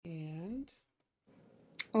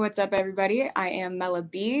What's up, everybody? I am Mela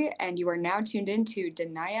B, and you are now tuned in to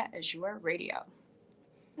Danaya Azure Radio.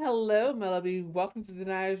 Hello, Melody. Welcome to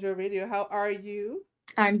Danaya Azure Radio. How are you?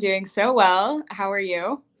 I'm doing so well. How are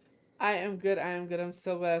you? I am good. I am good. I'm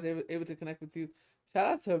so glad I was able to connect with you. Shout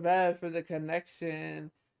out to Bev for the connection.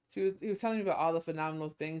 He was telling me about all the phenomenal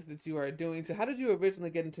things that you are doing. So, how did you originally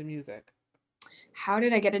get into music? How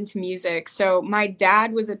did I get into music? So, my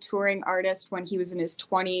dad was a touring artist when he was in his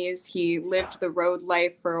 20s. He lived the road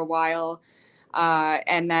life for a while.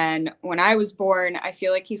 And then when I was born, I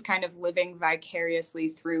feel like he's kind of living vicariously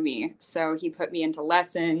through me. So, he put me into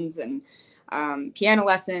lessons and piano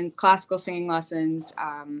lessons, classical singing lessons.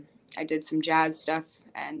 I did some jazz stuff,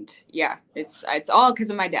 and yeah, it's all because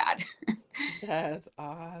of my dad. That's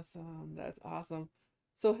awesome. That's awesome.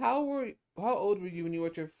 So, how old were you when you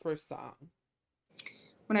wrote your first song?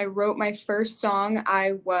 When I wrote my first song,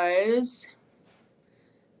 I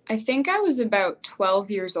think I was about 12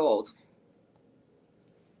 years old.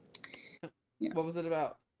 Yeah. What was it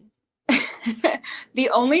about? The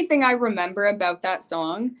only thing I remember about that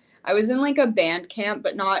song, I was in like a band camp,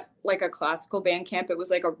 but not like a classical band camp. It was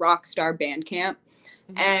like a rock star band camp.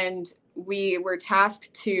 Hmm. And we were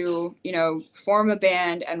tasked to, form a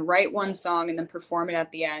band and write one song and then perform it at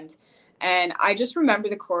the end. And I just remember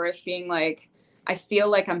the chorus being like, I feel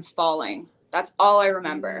like I'm falling. That's all I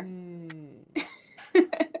remember. Mm.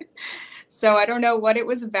 So I don't know what it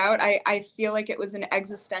was about. I feel like it was an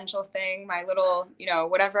existential thing, my little,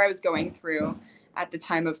 whatever I was going through at the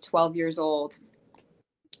time of 12 years old.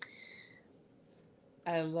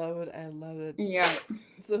 I love it. I love it. Yeah.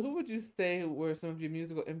 So, who would you say were some of your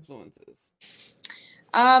musical influences?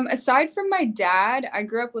 Aside from my dad, I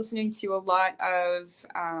grew up listening to a lot of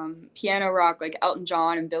piano rock, like Elton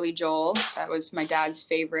John and Billy Joel. That was my dad's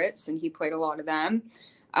favorites, and he played a lot of them.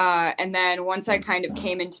 And then once I kind of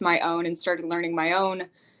came into my own and started learning my own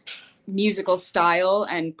musical style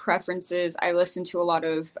and preferences, I listened to a lot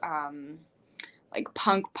of like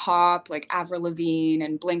punk pop, like Avril Lavigne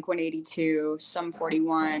and Blink 182, Sum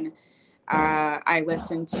 41. I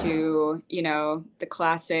listened to, the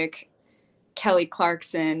classic Kelly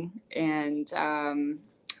Clarkson and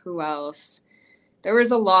who else? There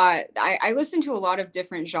was a lot. I listened to a lot of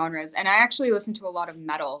different genres, and I actually listened to a lot of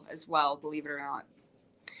metal as well, believe it or not.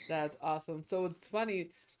 That's awesome. So it's funny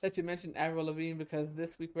that you mentioned Avril Lavigne because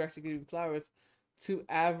this week we're actually giving flowers to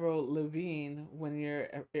Avril Lavigne when your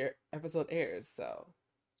episode airs. So,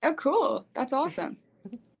 Oh, cool. That's awesome.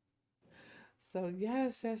 so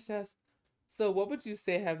yes, yes, yes. So, what would you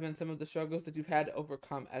say have been some of the struggles that you've had to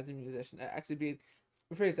overcome as a musician? Actually, being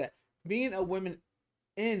rephrase that, being a woman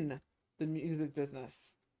in the music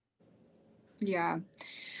business. Yeah.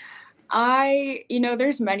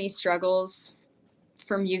 There's many struggles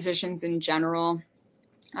for musicians in general.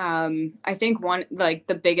 I think one, like,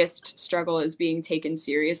 the biggest struggle is being taken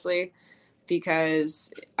seriously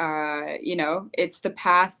because, it's the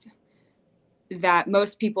path that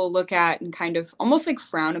most people look at and kind of almost like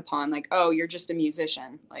frown upon, like, oh, you're just a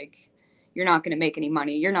musician. Like, you're not going to make any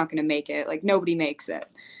money. You're not going to make it. Like, nobody makes it.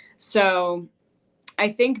 So I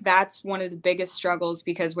think that's one of the biggest struggles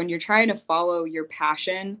because when you're trying to follow your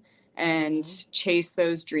passion and Mm-hmm. chase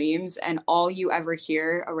those dreams, and all you ever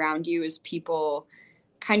hear around you is people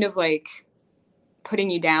kind of like putting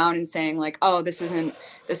you down and saying like, oh, this isn't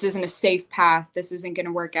a safe path, this isn't going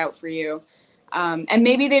to work out for you, and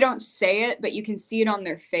maybe they don't say it, but you can see it on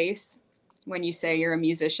their face when you say you're a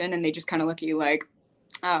musician, and they just kind of look at you like,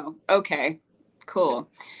 oh, okay, cool.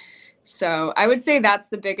 So I would say that's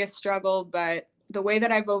the biggest struggle, but the way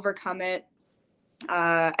that I've overcome it,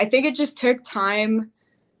 I think it just took time.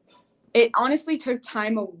 It honestly took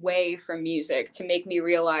time away from music to make me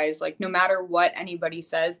realize, like, no matter what anybody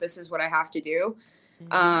says, this is what I have to do.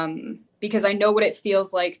 Mm-hmm. Because I know what it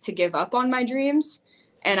feels like to give up on my dreams.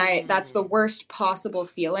 And that's the Mm. worst possible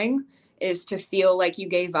feeling, is to feel like you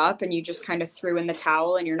gave up and you just kind of threw in the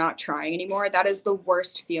towel and you're not trying anymore. That is the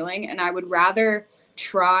worst feeling. And I would rather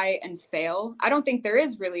try and fail. I don't think there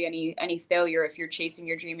is really any failure if you're chasing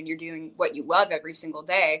your dream and you're doing what you love every single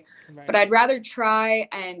day. But Right. I'd rather try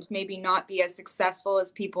and maybe not be as successful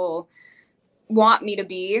as people want me to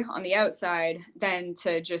be on the outside than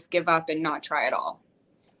to just give up and not try at all.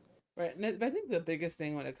 Right. And I think the biggest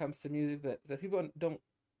thing when it comes to music that people don't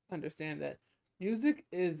understand that music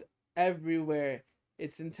is everywhere.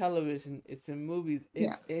 It's in television, it's in movies,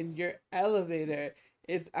 Yeah. it's in your elevator,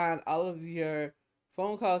 it's on all of your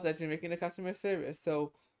phone calls that you're making to customer service.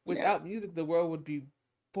 So Yeah. without music, the world would be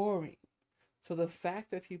boring. So the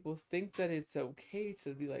fact that people think that it's okay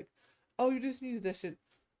to be like, oh, you're just a musician,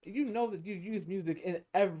 you know that you use music in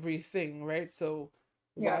everything, right? So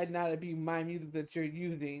Yeah. why not it be my music that you're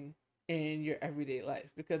using in your everyday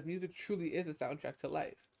life? Because music truly is a soundtrack to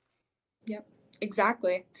life. Yep.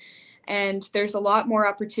 Exactly. And there's a lot more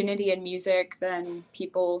opportunity in music than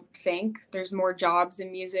people think. There's more jobs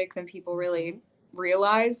in music than people Mm-hmm. really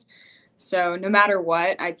realize. So no matter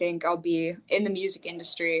what, I think I'll be in the music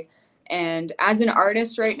industry. And as an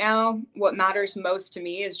artist right now, what matters most to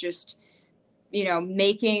me is just,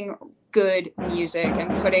 making good music and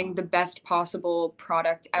putting the best possible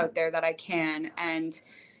product out there that I can, and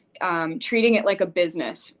treating it like a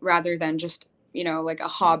business rather than just, like a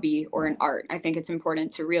hobby or an art. I think it's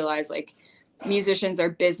important to realize, like, musicians are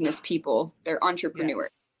business people, they're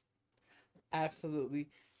entrepreneurs. Yes, absolutely.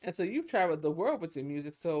 And so you've traveled the world with your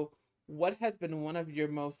music. So what has been one of your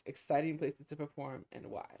most exciting places to perform and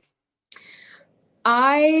why?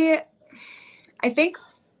 I I think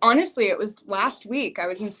honestly it was last week. I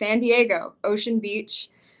was in San Diego, Ocean Beach,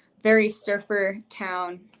 very surfer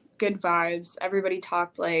town, good vibes. Everybody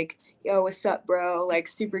talked like, "Yo, what's up, bro?" Like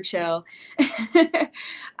super chill.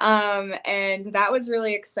 And that was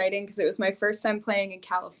really exciting because it was my first time playing in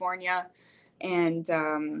California, and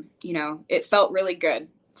it felt really good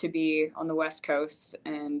to be on the West Coast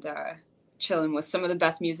and chilling with some of the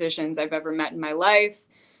best musicians I've ever met in my life,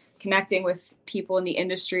 connecting with people in the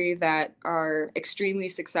industry that are extremely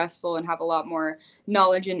successful and have a lot more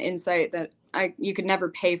knowledge and insight that you could never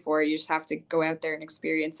pay for. You just have to go out there and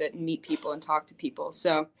experience it and meet people and talk to people.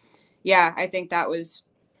 So yeah, I think that was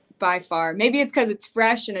by far, maybe it's because it's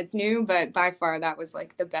fresh and it's new, but by far that was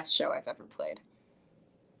like the best show I've ever played.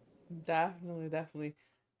 Definitely, definitely.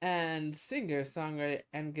 And singer, songwriter,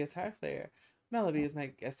 and guitar player. Melody is my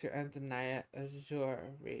guest here on Danaya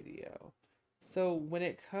Azure Radio. So, when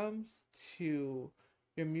it comes to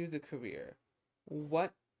your music career,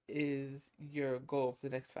 what is your goal for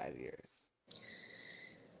the next 5 years?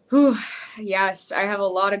 Whew, yes, I have a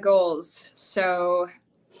lot of goals. So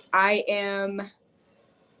I am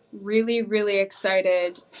really really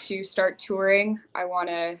excited to start touring. I want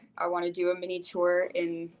to do a mini tour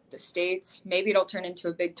in the states. Maybe it'll turn into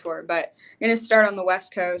a big tour, but I'm going to start on the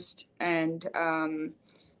West Coast and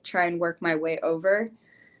try and work my way over.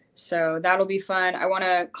 So that'll be fun. I want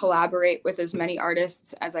to collaborate with as many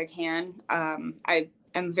artists as I can. I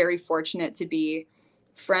am very fortunate to be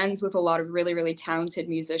friends with a lot of really really talented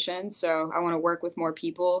musicians, so I want to work with more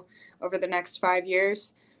people over the next 5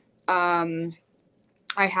 years. um,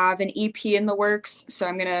 I have an EP in the works, so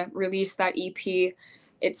I'm gonna release that EP.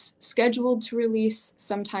 It's scheduled to release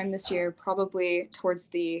sometime this year, probably towards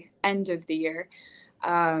the end of the year.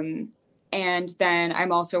 Um, and then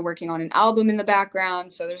I'm also working on an album in the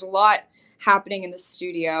background, so there's a lot happening in the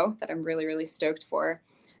studio that I'm really, really stoked for.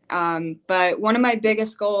 But one of my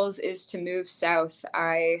biggest goals is to move south.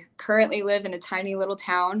 I currently live in a tiny little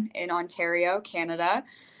town in Ontario, Canada.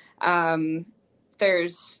 um,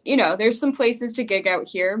 there's some places to gig out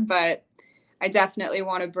here, but I definitely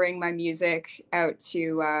want to bring my music out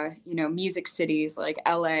to music cities like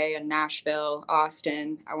LA and Nashville,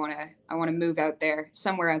 Austin. I want to move out there.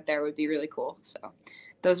 Somewhere out there would be really cool. So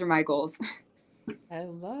those are my goals. I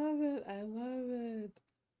love it. I love it.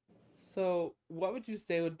 So, what would you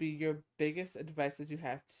say would be your biggest advice that you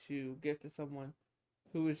have to give to someone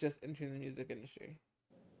who is just entering the music industry?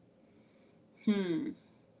 Hmm.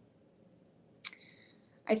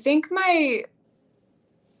 I think my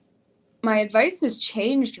advice has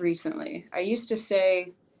changed recently. I used to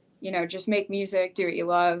say, just make music, do what you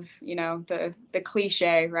love, the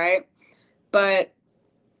cliche, right? But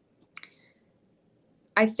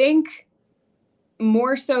I think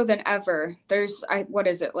more so than ever, what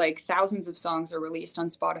is it, like thousands of songs are released on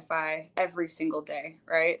Spotify every single day,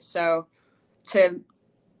 right? So to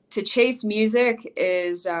to chase music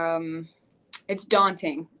is it's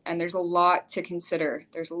daunting, and there's a lot to consider.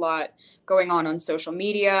 There's a lot going on social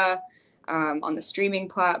media, on the streaming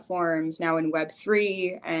platforms, now in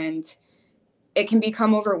Web3, and it can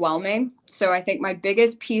become overwhelming. So I think my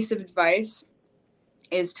biggest piece of advice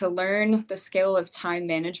is to learn the skill of time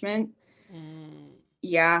management. Mm,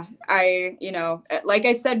 Yeah, like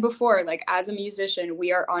I said before, like as a musician,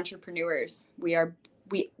 we are entrepreneurs. We are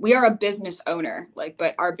a business owner, like,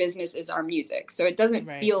 but our business is our music. So it doesn't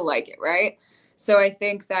right. feel like it, right? So I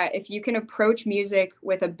think that if you can approach music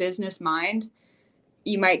with a business mind,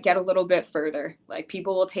 you might get a little bit further. Like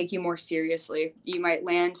people will take you more seriously. You might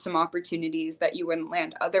land some opportunities that you wouldn't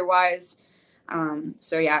land otherwise.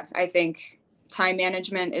 So yeah, I think time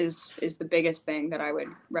management is the biggest thing that I would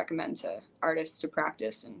recommend to artists to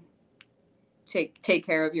practice and take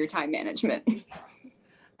care of your time management.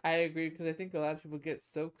 I agree because I think a lot of people get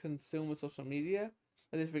so consumed with social media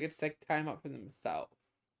that they forget to take time out for themselves.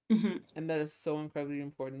 Hmm. And that is so incredibly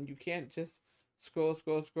important. You can't just scroll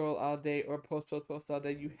all day or post all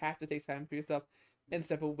day. You have to take time for yourself and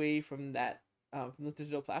step away from that, from those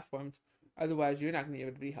digital platforms. Otherwise, you're not going to be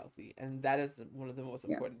able to be healthy, and that is one of the most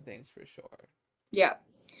Yeah. important things for sure. Yeah.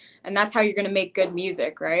 And that's how you're going to make good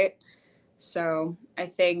music, right? So I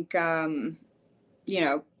think,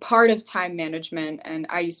 part of time management, and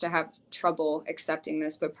I used to have trouble accepting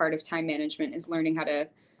this, but part of time management is learning how to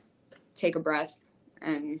take a breath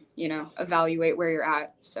and, evaluate where you're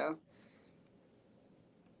at. So,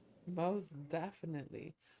 Most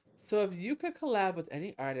definitely. So, if you could collab with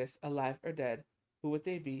any artist, alive or dead, who would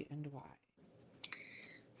they be and why?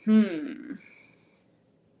 hmm.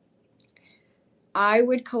 I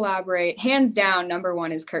would collaborate, hands down, number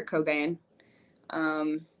one is Kurt Cobain.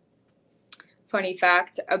 Um, Funny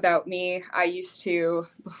fact about me, I used to,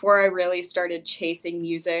 before I really started chasing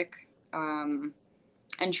music,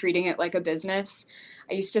 and treating it like a business,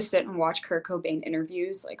 I used to sit and watch Kurt Cobain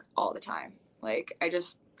interviews like all the time. Like, I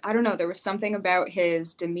don't know, there was something about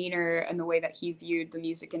his demeanor and the way that he viewed the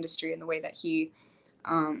music industry and the way that he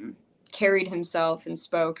um, carried himself and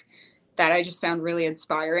spoke that I just found really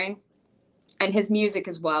inspiring. And his music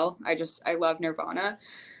as well. I love Nirvana.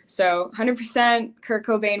 So 100% Kurt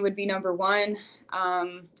Cobain would be number one.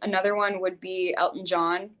 Another one would be Elton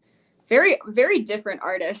John. Very, very different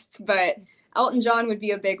artists, but Elton John would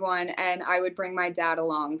be a big one. And I would bring my dad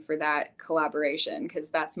along for that collaboration because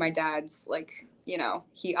that's my dad's, like,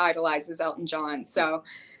 he idolizes Elton John. So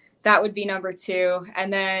that would be number two.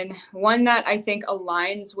 And then one that I think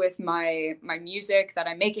aligns with my music that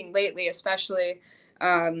I'm making lately, especially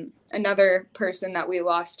another person that we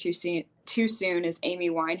lost too soon is Amy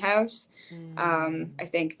Winehouse. I Mm.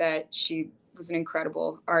 think that she was an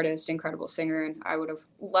incredible artist, incredible singer, and I would have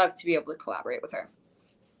loved to be able to collaborate with her.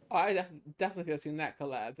 Oh, definitely could have seen that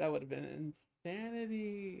collab. That would have been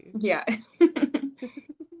insanity. Yeah.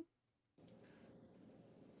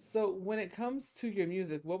 So, when it comes to your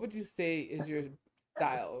music, what would you say is your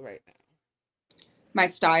style right My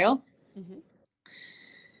style. now? Hmm.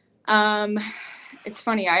 Um, it's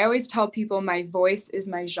funny. I always tell people my voice is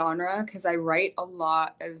my genre because I write a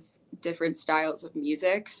lot of different styles of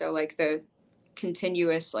music. So like the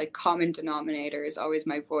continuous like common denominator is always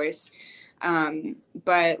my voice.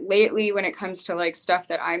 But lately, when it comes to like stuff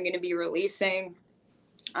that I'm going to be releasing,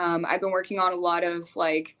 I've been working on a lot of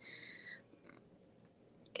like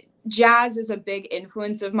jazz is a big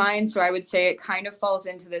influence of mine. So I would say it kind of falls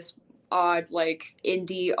into this odd like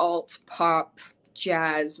indie alt pop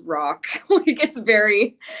jazz rock. Like it's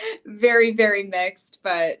very, very, very mixed.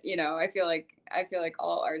 But I feel like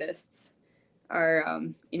all artists are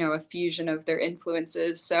a fusion of their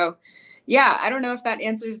influences. So yeah, I don't know if that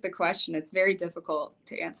answers the question. It's very difficult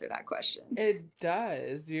to answer that question. It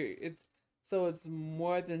does. It's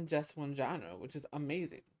more than just one genre, which is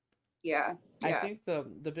amazing. Yeah, I yeah, think the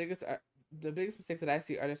biggest mistake that I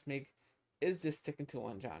see artists make is just sticking to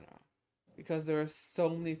one genre, because there are so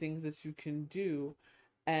many things that you can do,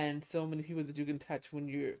 and so many people that you can touch when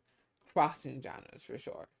you're crossing genres for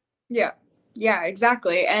sure. yeah. Yeah,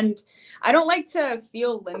 exactly. And I don't like to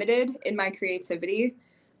feel limited in my creativity.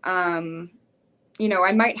 Um,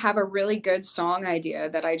 I might have a really good song idea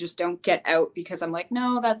that I just don't get out because I'm like,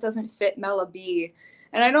 no, that doesn't fit Mela B.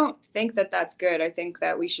 And I don't think that that's good. I think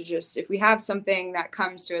that we should just, if we have something that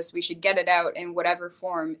comes to us, we should get it out in whatever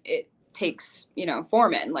form it takes,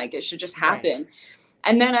 form in. Like it should just Right. happen.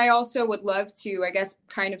 And then I also would love to, I guess,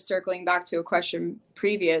 kind of circling back to a question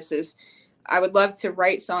previous, is I would love to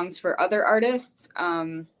write songs for other artists.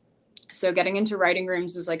 So getting into writing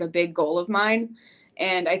rooms is like a big goal of mine.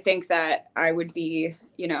 And I think that I would be,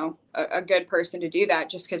 a good person to do that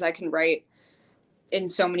just because I can write in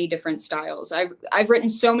so many different styles. I've written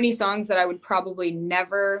so many songs that I would probably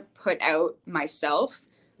never put out myself,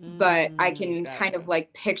 but I can kind of Gotcha.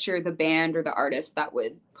 like picture the band or the artist that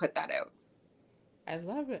would put that out. I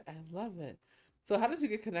love it. I love it. So, how did you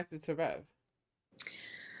get connected to Rev?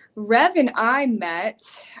 Rev and I met.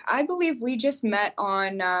 I believe we just met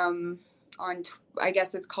on I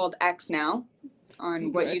guess it's called X now,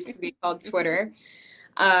 on what used to Right. be called Twitter.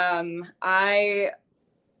 I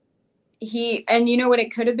he and you know what,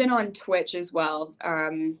 it could have been on Twitch as well.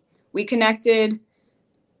 We connected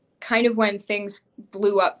kind of when things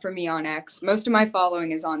blew up for me on X. Most of my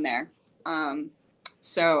following is on there. Um,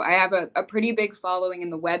 so I have a pretty big following in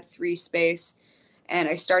the Web3 space, and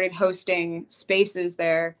I started hosting spaces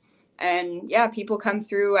there. And yeah, people come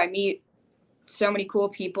through. I meet so many cool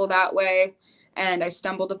people that way. And I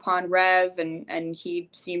stumbled upon Rev, and he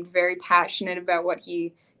seemed very passionate about what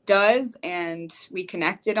he does. And we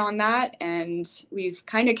connected on that, and we've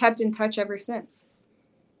kind of kept in touch ever since.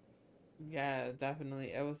 Yeah,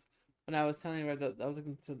 definitely. It was when I was telling her that I was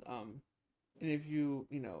looking to interview,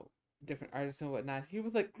 different artists and whatnot. He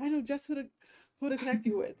was like, I know just who to connect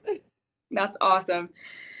you with. That's awesome.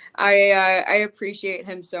 I appreciate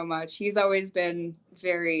him so much. He's always been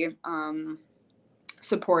very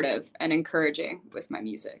supportive and encouraging with my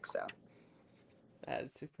music. So,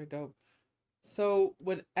 That's super dope. So,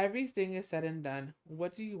 when everything is said and done,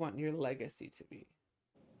 what do you want your legacy to be?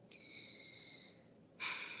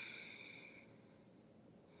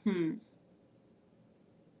 hmm,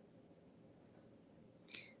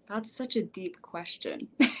 that's such a deep question.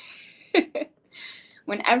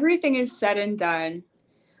 When everything is said and done,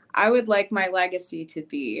 I would like my legacy to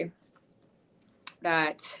be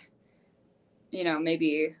that,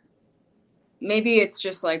 maybe it's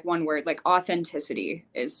just like one word, like authenticity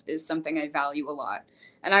is something I value a lot.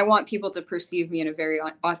 And I want people to perceive me in a very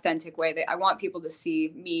authentic way. That I want people to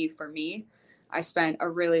see me for me. I spent a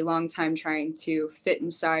really long time trying to fit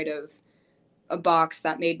inside of a box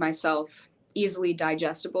that made myself easily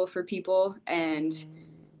digestible for people, and Mm,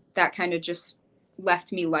 that kind of just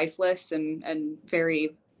left me lifeless and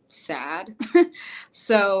very sad.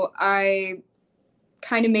 So I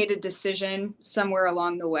kind of made a decision somewhere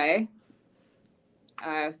along the way.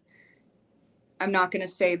 uh, I'm not going to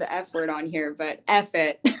say the F word on here, but F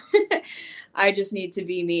it. I just need to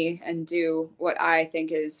be me and do what I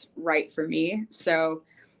think is right for me. So,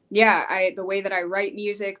 yeah, the way that I write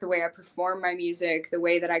music, the way I perform my music, the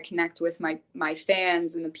way that I connect with my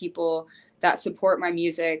fans and the people that support my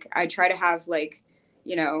music, I try to have like,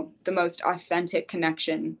 the most authentic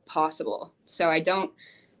connection possible. So I don't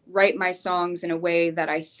write my songs in a way that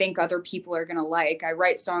I think other people are going to like. I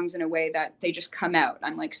write songs in a way that they just come out.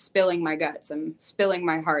 I'm like spilling my guts, I'm spilling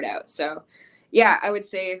my heart out. So, yeah, I would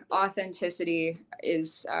say authenticity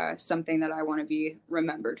is something that I want to be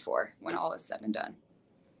remembered for when all is said and done.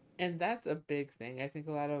 and that's a big thing. I think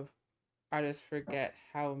a lot of artists forget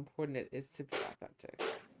how important it is to be authentic.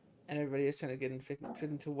 And everybody is trying to get fit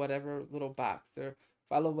into whatever little box or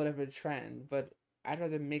follow whatever trend. But I'd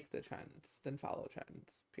rather make the trends than follow trends,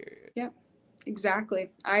 period. Yeah,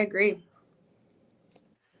 exactly. I agree.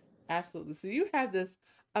 Absolutely. So you have this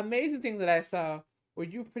amazing thing that I saw where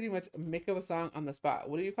you pretty much make up a song on the spot.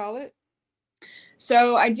 What do you call it?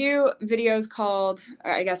 So I do videos called,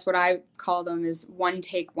 I guess what I call them is one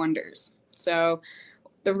take wonders. So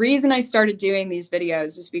the reason I started doing these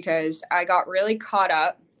videos is because I got really caught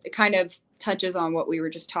up. It kind of touches on what we were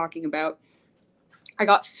just talking about. I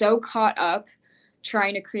got so caught up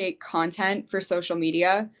trying to create content for social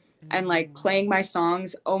media and like Mm-hmm. playing my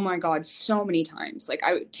songs, oh my God, so many times. Like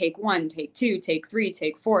I would take one, take two, take three,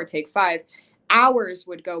 take four, take five. Hours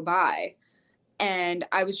would go by and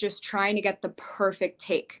I was just trying to get the perfect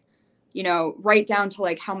take, right down to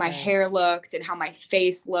like how my Right. hair looked and how my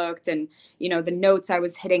face looked and, the notes I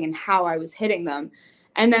was hitting and how I was hitting them.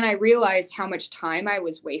 And then I realized how much time I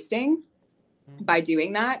was wasting by Mm-hmm.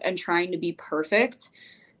 doing that and trying to be perfect.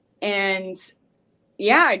 And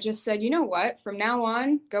yeah, I just said, you know what? From now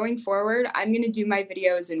on, going forward, I'm going to do my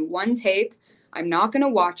videos in one take. I'm not going to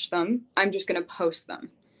watch them. I'm just going to post them.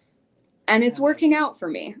 And I it's love working it. out for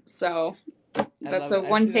me. So I that's love a it.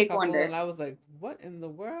 I've one seen a take couple and wonder. I was like, what in the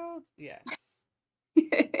world? Yes.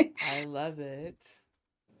 I love it.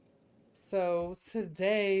 So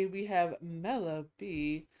today we have Mela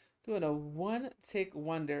B doing a one take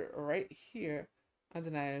wonder right here on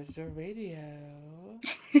Danaya Azure Radio.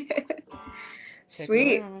 Take it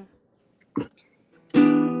away, Sweet. Mama.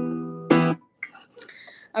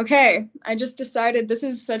 Okay, I just decided this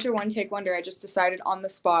is such a one take wonder. I just decided on the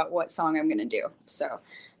spot what song I'm going to do. So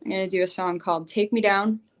I'm going to do a song called Take Me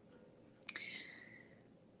Down.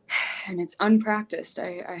 And it's unpracticed.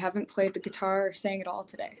 I haven't played the guitar or sang it all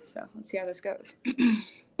today. So let's see how this goes.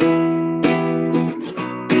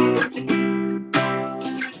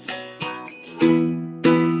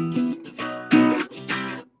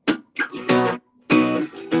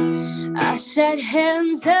 I said,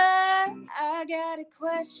 hands up, I got a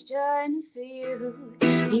question for you.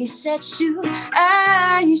 He said, shoot,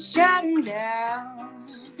 I shot him down.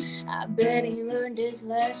 I bet he learned his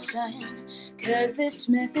lesson, 'cause this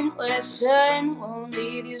Smith and Wesson won't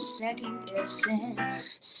leave you second guessing,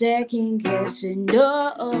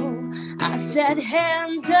 no. I said,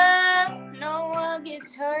 hands up, no one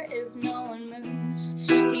gets hurt if no one moves.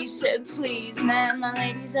 He said, please, man, my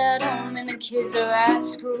lady's at home and the kids are at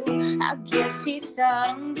school. I guess he thought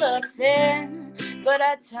I'm bluffing, but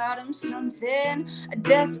I taught him something. A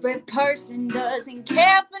desperate person doesn't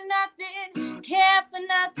care for nothing,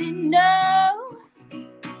 no.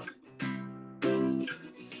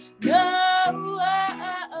 No, oh, oh,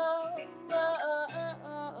 oh, oh,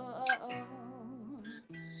 oh, oh,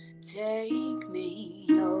 Take me,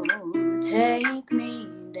 oh, take me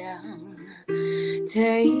down.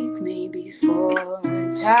 Take me before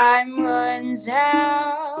time runs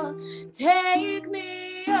out. Take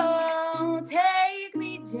me, oh, take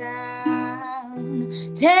me down.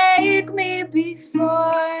 Take me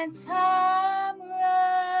before time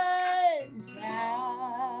runs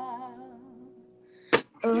out.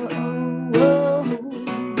 Oh, oh, oh.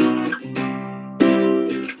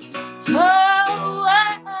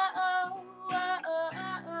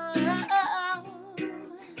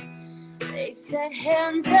 They said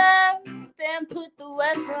hands up and put the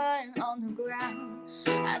weapon on the ground.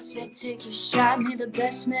 I said take your shot, may the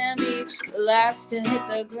best man be the last to hit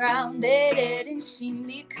the ground. They didn't see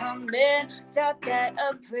me coming, thought that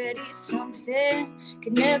a pretty something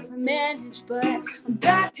could never manage. But I'm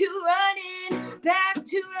back to running,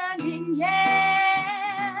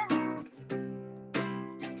 yeah.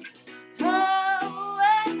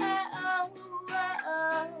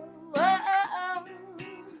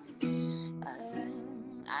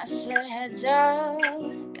 I said heads up,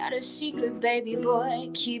 got a secret, baby boy.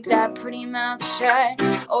 Keep that pretty mouth shut,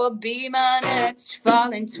 or be my next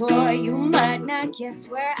falling toy. You might not guess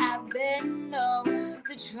where I've been, no.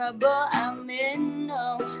 The trouble I'm in,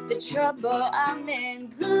 no. The trouble I'm in.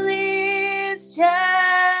 Please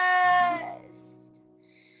just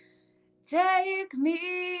take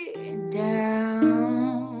me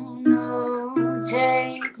down, oh,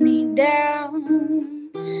 take me down.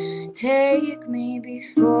 Take me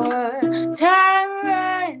before time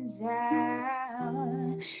runs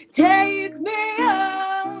out. Take me,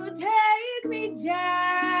 oh, take me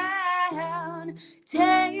down.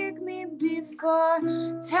 Take me before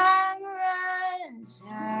time runs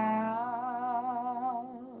out.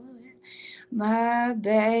 My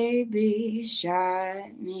baby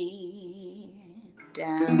shot me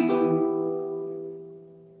down.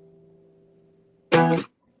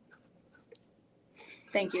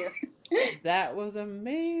 Thank you. That was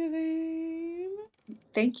amazing.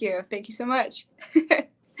 Thank you. Thank you so much.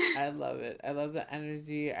 I love it. I love the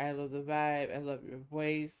energy. I love the vibe. I love your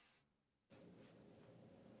voice.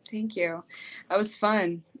 Thank you. That was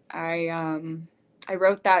fun. I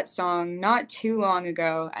wrote that song not too long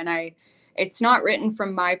ago, and it's not written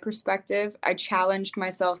from my perspective. I challenged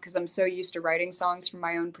myself because I'm so used to writing songs from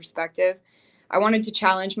my own perspective. I wanted to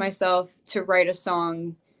challenge myself to write a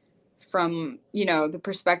song from, the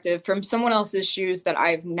perspective from someone else's shoes that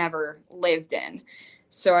I've never lived in.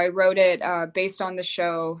 So I wrote it based on the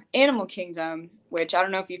show Animal Kingdom, which I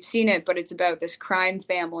don't know if you've seen it, but it's about this crime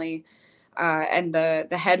family, and the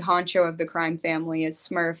head honcho of the crime family is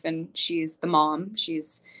Smurf, and she's the mom.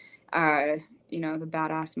 She's, the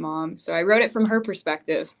badass mom. So I wrote it from her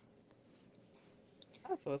perspective.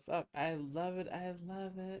 That's what's up. I love it. I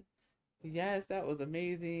love it. Yes, that was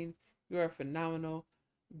amazing. You are phenomenal.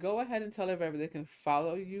 Go ahead and tell everybody they can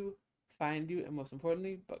follow you, find you, and most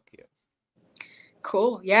importantly, book you.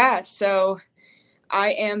 Cool. Yeah. So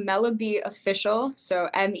I am Mela B official. So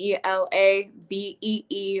Melabee,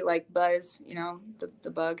 like Buzz, the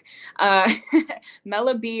bug. Uh,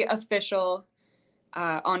 Mela B official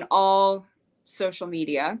on all social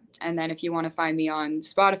media. And then if you want to find me on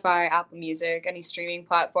Spotify, Apple Music, any streaming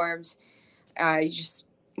platforms, you just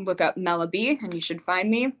look up Mela B and you should find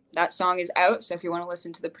me. That song is out. So if you want to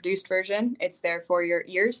listen to the produced version, it's there for your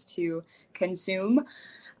ears to consume.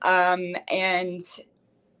 And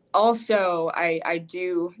also, I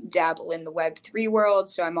do dabble in the Web3 world.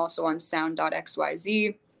 So I'm also on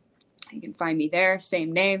sound.xyz. You can find me there.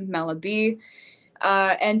 Same name, Mela B.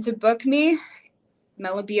 And to book me,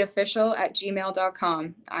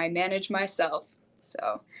 melabeofficial@gmail.com. I manage myself.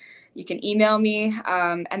 So you can email me.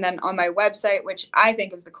 And then on my website, which I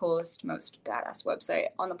think is the coolest, most badass website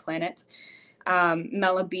on the planet,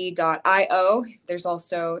 melabee.io. There's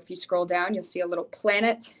also, if you scroll down, you'll see a little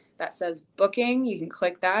planet that says booking. You can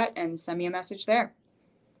click that and send me a message there.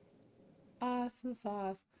 Awesome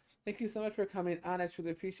sauce. Thank you so much for coming on. I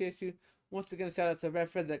truly appreciate you. Once again, shout out to Red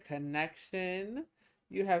for the connection.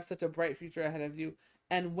 You have such a bright future ahead of you.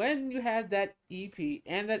 And when you have that EP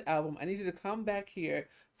and that album, I need you to come back here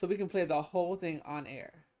so we can play the whole thing on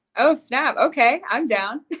air. Oh, snap. Okay, I'm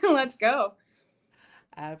down. Let's go.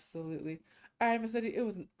 Absolutely. All right, Miss Eddie, it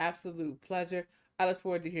was an absolute pleasure. I look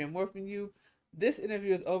forward to hearing more from you. This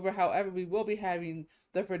interview is over. However, we will be having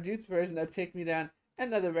the produced version of Take Me Down,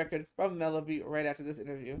 another record from Melody, right after this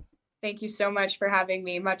interview. Thank you so much for having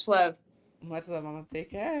me. Much love. Much love, Mama. Take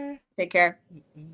care. Take care.